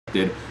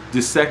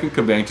the second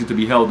convention, to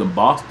be held in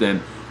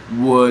Boston,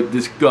 would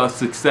discuss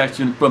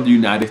succession from the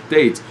United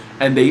States,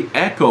 and they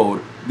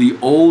echoed the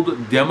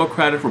old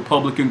Democratic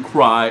Republican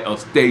cry of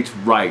states'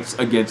 rights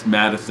against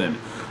Madison.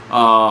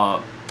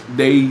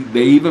 They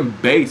even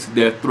based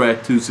their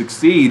threat to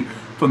secede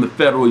from the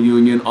federal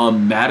union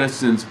on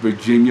Madison's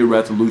Virginia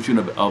Resolution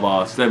of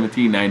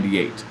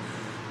 1798.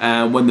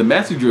 And when the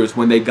messengers,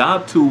 when they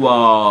got to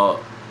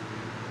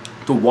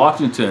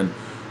Washington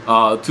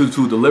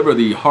to deliver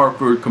the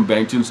Hartford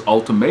Convention's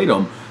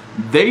ultimatum,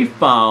 they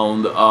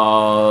found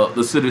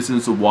the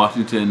citizens of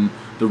Washington,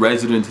 the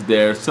residents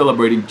there,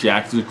 celebrating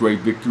Jackson's great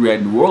victory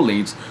at New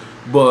Orleans.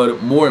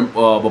 But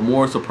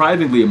more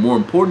surprisingly and more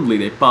importantly,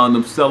 they found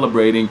them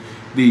celebrating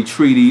the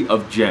Treaty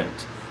of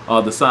Ghent,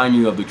 the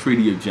signing of the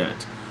Treaty of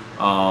Ghent.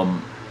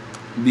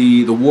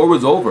 The war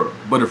was over,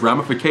 but its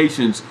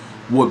ramifications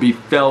would be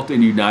felt in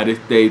the United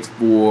States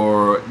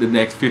for the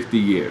next 50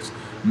 years.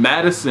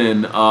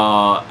 Madison,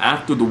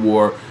 after the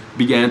war,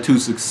 began to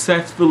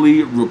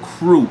successfully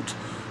recruit.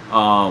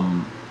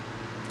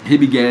 He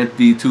began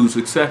to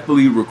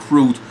successfully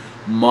recruit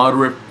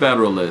moderate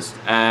Federalists,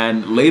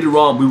 and later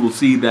on we will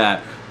see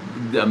that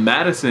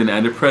Madison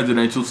and the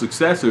presidential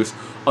successors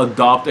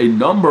adopt a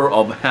number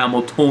of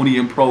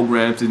Hamiltonian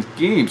programs and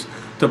schemes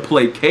to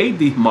placate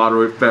the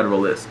moderate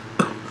Federalists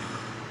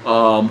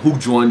who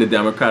joined the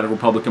Democratic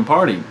Republican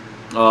Party.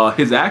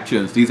 These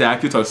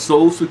actions are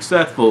so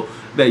successful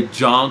that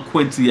John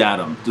Quincy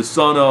Adams, the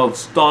son of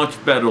staunch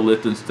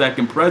Federalist and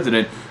second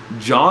president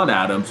John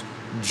Adams,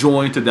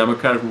 joined the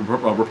Democratic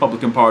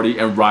Republican Party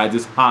and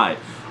rises high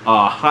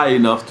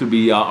enough to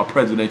be a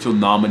presidential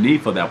nominee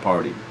for that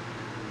party.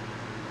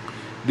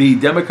 The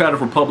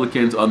Democratic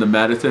Republicans under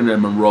Madison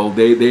and Monroe,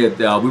 we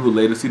will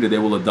later see that they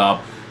will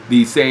adopt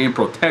the same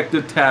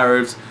protective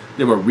tariffs.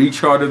 They will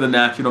recharter the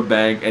National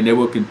Bank, and they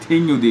will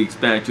continue the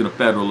expansion of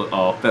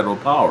federal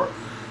power.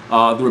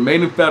 The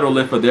remaining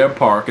Federalists, for their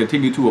part,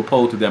 continue to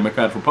oppose the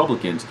Democratic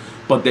Republicans,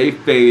 but they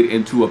fade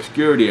into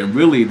obscurity. And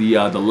really, the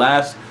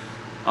last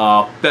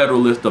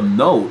Federalist of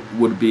note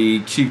would be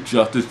Chief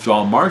Justice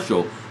John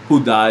Marshall,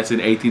 who dies in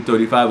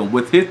 1835. And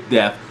with his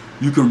death,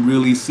 you can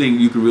really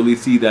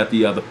see that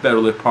the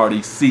Federalist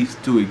Party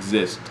ceased to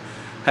exist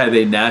as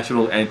a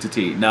national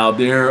entity. Now,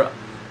 their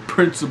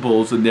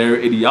principles and their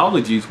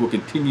ideologies will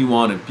continue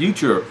on in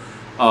future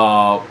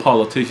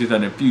politicians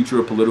and in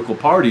future political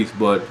parties,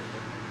 but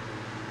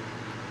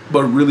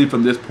really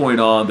from this point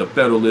on, the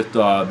Federalists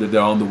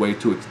they're on the way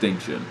to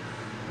extinction.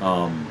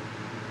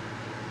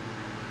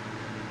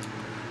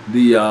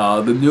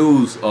 The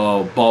news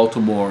of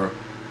Baltimore,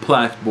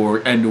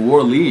 Plattsburg, and New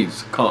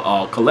Orleans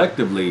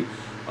collectively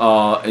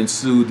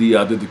ensue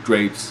the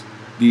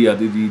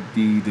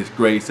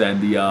disgrace, and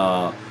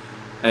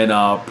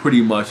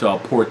pretty much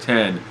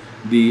portend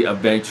the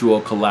eventual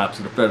collapse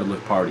of the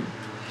Federalist Party.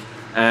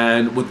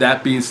 And with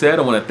that being said,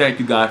 I want to thank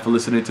you guys for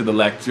listening to the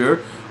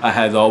lecture.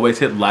 As always,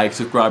 hit like,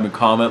 subscribe, and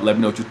comment. Let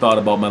me know what you thought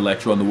about my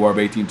lecture on the War of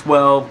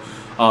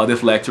 1812.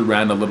 This lecture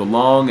ran a little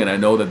long, and I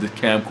know that this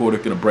camcorder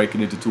is going to break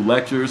it into 2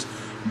 lectures.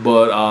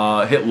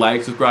 But hit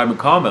like, subscribe, and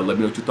comment. Let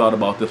me know what you thought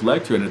about this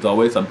lecture. And as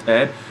always, I'm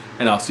Ted,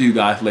 and I'll see you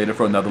guys later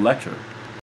for another lecture.